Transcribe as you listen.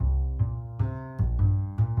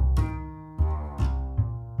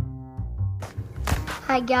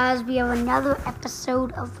Hi guys, we have another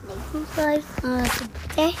episode of Nathan's Life.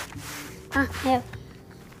 Today I have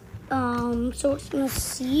so it's gonna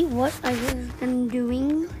see what I have been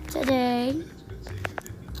doing today.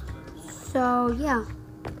 So yeah.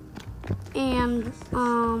 And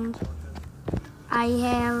I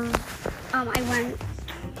went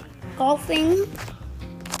golfing.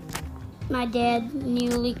 My dad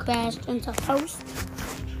nearly crashed into a post.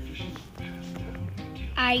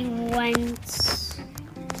 I went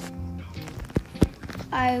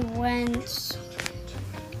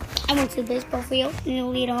to the baseball field,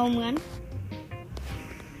 nearly hit a home run.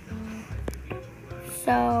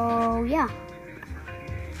 So yeah.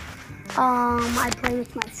 I played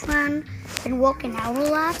with my friend. Been working out a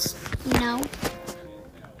lot,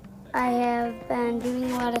 I have been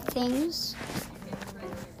doing a lot of things.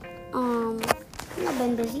 I've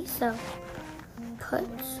been busy, so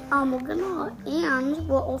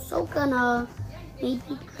we're also gonna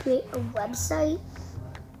maybe create a website.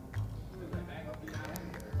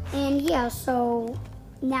 And yeah, so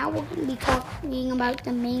now we're gonna be talking about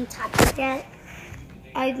the main topic that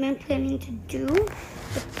I've been planning to do.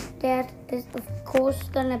 That is, of course,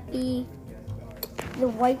 gonna be the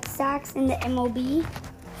White Sox and the MLB.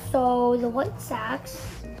 So the White Sox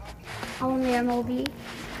own the MLB,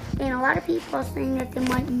 and a lot of people are saying that they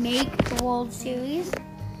might make the World Series,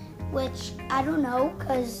 which I don't know,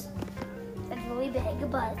 because that's really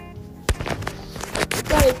big, but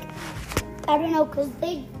I don't know, because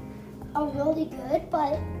they are really good,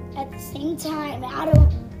 but at the same time, I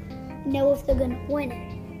don't know if they're going to win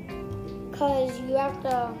it, because you have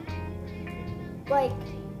to,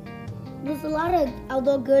 there's a lot of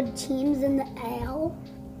other good teams in the AL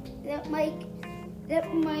that might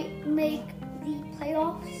make the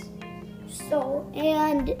playoffs. So,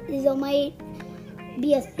 and there might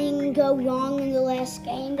be a thing go wrong in the last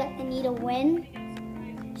game that they need a win.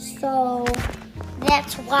 So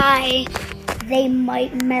that's why they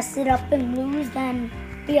might mess it up and lose and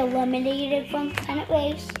be eliminated from the pennant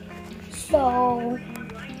race. So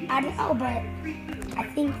I don't know, but I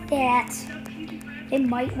think that they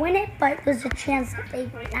might win it, but there's a chance that they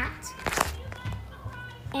will not.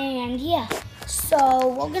 And yeah, so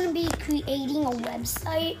we're gonna be creating a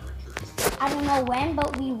website. I don't know when,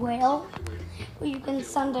 but we will. Where you can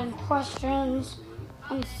send in questions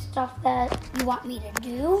and stuff that you want me to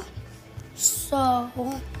do. So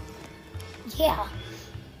yeah.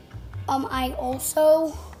 I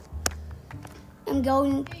also am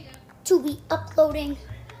going to be uploading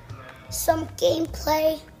some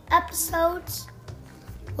gameplay episodes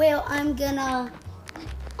where I'm gonna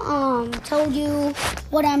tell you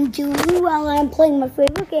what I'm doing while I'm playing my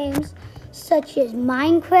favorite games, such as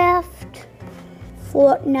Minecraft,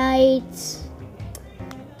 Fortnite,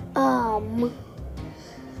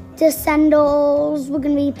 Descendals. We're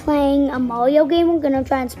gonna be playing a Mario game. We're gonna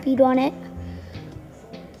try and speedrun it.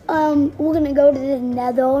 We're gonna go to the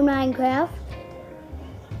Nether in Minecraft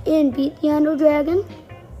and beat the Ender Dragon.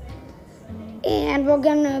 And we're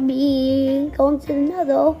gonna be going to the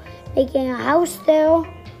Nether, making a house there.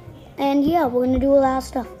 And yeah, we're gonna do a lot of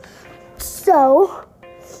stuff. So,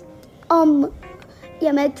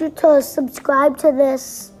 yeah, make sure to subscribe to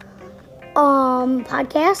this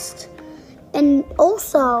podcast, and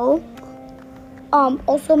also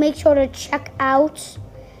make sure to check out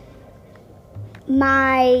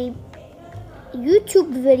my YouTube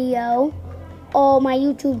video or my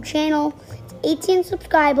YouTube channel. It's 18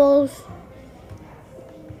 subscribers,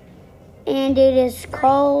 and it is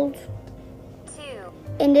called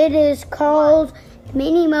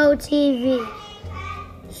Minimo TV.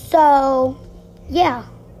 So yeah.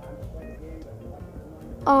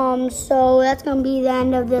 So that's gonna be the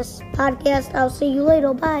end of this podcast. I'll see you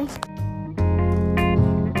later. Bye.